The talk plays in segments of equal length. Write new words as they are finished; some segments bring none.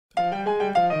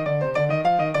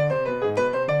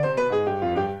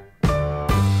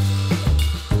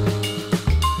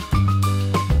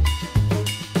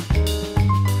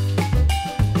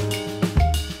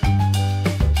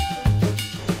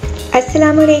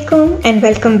अस्सलामुअलैकुम and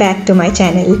welcome back to my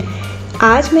channel.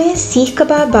 आज मैं सीख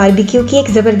कबाब बारबेक्यू की एक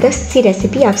ज़बरदस्त सी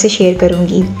रेसिपी आपसे शेयर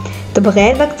करूंगी। तो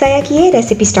बग़ैर वक्त ज़ाया किए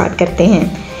रेसिपी स्टार्ट करते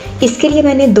हैं। इसके लिए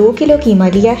मैंने 2 किलो कीमा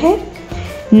लिया है,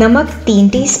 नमक 3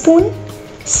 टीस्पून,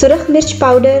 सुरख मिर्च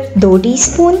पाउडर 2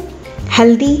 टीस्पून,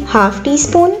 हल्दी ½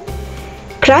 टीस्पून,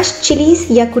 क्रश्ड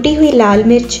चिलीज़ या कुटी हुई लाल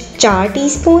मिर्च 4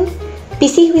 टीस्पून,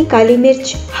 पिसी हुई काली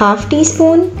मिर्च ½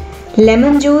 टीस्पून,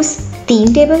 लेमन जूस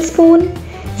 3 टेबलस्पून,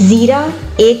 ज़ीरा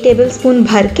 1 टेबलस्पून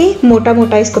भर के मोटा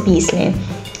मोटा इसको पीस लें,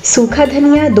 सूखा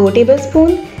धनिया 2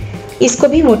 टेबलस्पून, इसको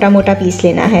भी मोटा मोटा पीस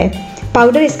लेना है,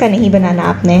 पाउडर इसका नहीं बनाना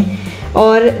आपने,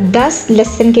 और 10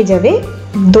 लहसुन के जवे,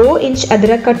 2 इंच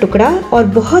अदरक का टुकड़ा और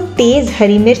बहुत तेज़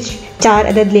हरी मिर्च 4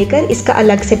 अदद लेकर इसका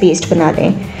अलग से पेस्ट बना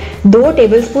लें। 2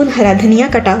 टेबलस्पून हरा धनिया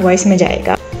कटा हुआ इसमें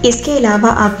जाएगा। इसके अलावा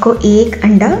आपको 1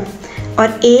 अंडा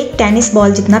और 1 टेनिस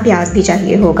बॉल जितना प्याज भी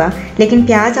चाहिए होगा, लेकिन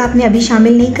प्याज आपने अभी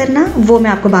शामिल नहीं करना, वो मैं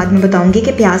आपको बाद में बताऊंगी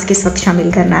कि प्याज किस वक्त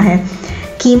शामिल करना है।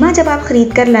 कीमा जब आप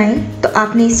ख़रीद कर लाएं तो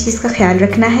आपने इस चीज़ का ख्याल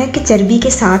रखना है कि चर्बी के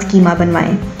साथ कीमा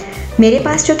बनवाएं। मेरे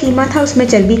पास जो कीमा था उसमें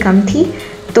चर्बी कम थी,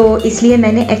 तो इसलिए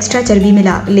मैंने एक्स्ट्रा चर्बी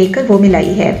लेकर वो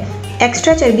मिलाई है।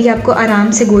 एक्स्ट्रा चर्बी आपको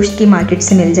आराम से गोश्त की मार्केट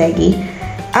से मिल जाएगी।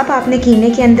 अब आपने कीमे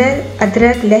के अंदर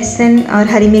अदरक, लहसुन और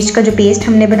हरी मिर्च का जो पेस्ट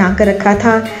हमने बना कर रखा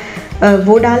था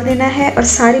वो डाल देना है, और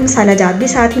सारे मसाला जात भी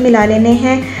साथ ही मिला लेने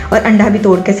हैं, और अंडा भी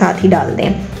तोड़ के साथ ही डाल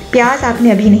दें। प्याज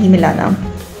आपने अभी नहीं मिलाना।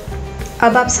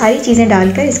 अब आप सारी चीज़ें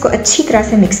डालकर इसको अच्छी तरह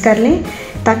से मिक्स कर लें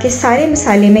ताकि सारे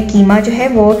मसाले में कीमा जो है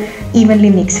वो इवनली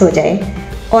मिक्स हो जाए।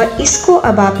 और इसको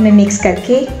अब आपने मिक्स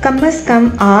करके कम से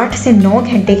कम 8 से 9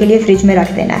 घंटे के लिए फ्रिज में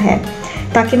रख देना है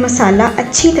ताकि मसाला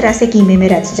अच्छी तरह से कीमे में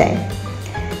रच जाए।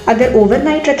 अगर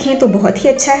ओवरनाइट रखें तो बहुत ही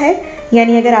अच्छा है,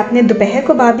 यानी अगर आपने दोपहर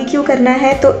को बारबेक्यू करना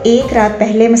है तो 1 रात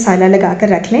पहले मसाला लगा कर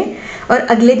रख लें और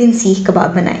अगले दिन सीख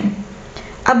कबाब बनाएं।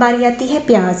 अब बारी आती है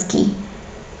प्याज की।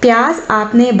 प्याज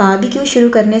आपने बारबेक्यू शुरू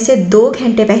करने से 2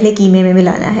 घंटे पहले कीमे में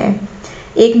मिलाना है।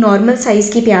 एक नॉर्मल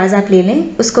साइज़ की प्याज आप ले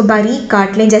लें, उसको बारीक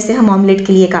काट लें जैसे हम ऑमलेट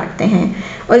के लिए काटते हैं,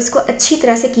 और इसको अच्छी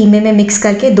तरह से कीमे में मिक्स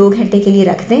करके 2 घंटे के लिए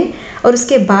रख दें, और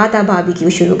उसके बाद आप बारबेक्यू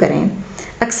शुरू करें।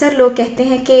 अक्सर लोग कहते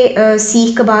हैं कि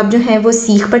सीख कबाब जो हैं वो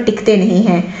सीख पर टिकते नहीं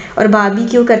हैं और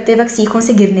बारबेक्यू करते वक्त सीखों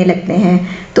से गिरने लगते हैं।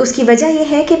 तो उसकी वजह यह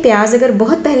है कि प्याज अगर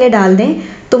बहुत पहले डाल दें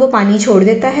तो वो पानी छोड़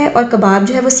देता है और कबाब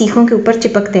जो है वो सीखों के ऊपर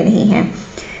चिपकते नहीं हैं।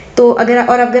 तो अगर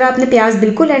आपने प्याज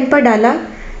बिल्कुल एंड पर डाला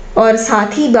और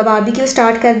साथ ही बारबेक्यू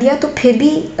स्टार्ट कर दिया तो फिर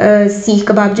भी सीख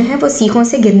कबाब जो हैं वो सीखों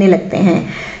से गिरने लगते हैं।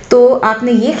 तो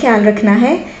आपने ये ख्याल रखना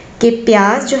है कि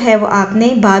प्याज जो है वो आपने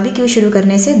बारबेक्यू शुरू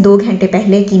करने से 2 घंटे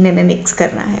पहले कीमे में मिक्स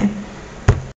करना है।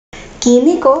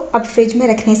 कीमे को अब फ्रिज में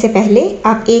रखने से पहले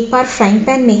आप एक बार फ्राइंग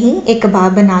पैन में ही एक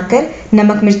कबाब बनाकर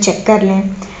नमक मिर्च चेक कर लें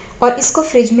और इसको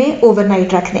फ्रिज में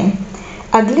ओवरनाइट रख दें।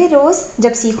 अगले रोज़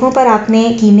जब सीखों पर आपने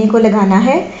कीमे को लगाना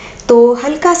है तो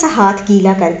हल्का सा हाथ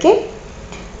गीला करके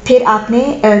फिर आपने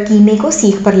कीमे को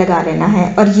सीख पर लगा लेना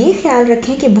है, और ये ख्याल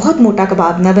रखें कि बहुत मोटा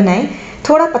कबाब ना बनाएं,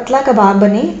 थोड़ा पतला कबाब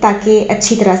बने ताकि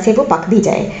अच्छी तरह से वो पक भी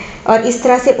जाए। और इस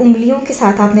तरह से उंगलियों के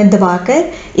साथ आपने दबाकर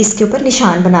इसके ऊपर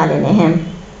निशान बना लेने हैं।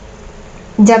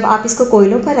 जब आप इसको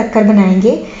कोयलों पर रखकर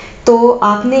बनाएंगे तो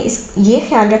आपने ये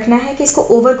ख्याल रखना है कि इसको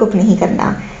ओवर कुक नहीं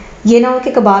करना। ये ना हो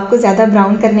कि कबाब को ज़्यादा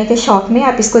ब्राउन करने के शौक़ में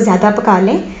आप इसको ज़्यादा पका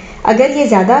लें। अगर ये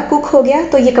ज़्यादा कुक हो गया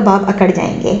तो ये कबाब अकड़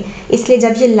जाएंगे, इसलिए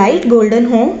जब ये लाइट गोल्डन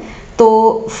हो तो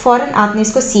फ़ौरन आपने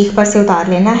इसको सीख पर से उतार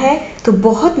लेना है। तो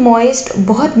बहुत मॉइस्ट,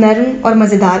 बहुत नरम और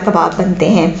मज़ेदार कबाब बनते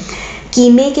हैं।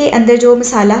 कीमे के अंदर जो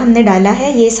मसाला हमने डाला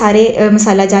है ये सारे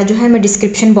मसाला जात जो है मैं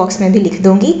डिस्क्रिप्शन बॉक्स में भी लिख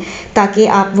दूँगी ताकि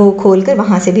आप वो खोल कर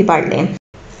वहाँ से भी पढ़ लें।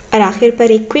 और आखिर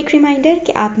पर एक क्विक रिमाइंडर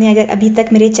कि आपने अगर अभी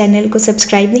तक मेरे चैनल को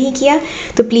सब्सक्राइब नहीं किया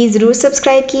तो प्लीज़ ज़रूर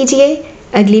सब्सक्राइब कीजिए।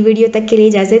 अगली वीडियो तक के लिए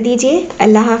इजाज़त दीजिए।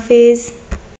 अल्लाह हाफिज़।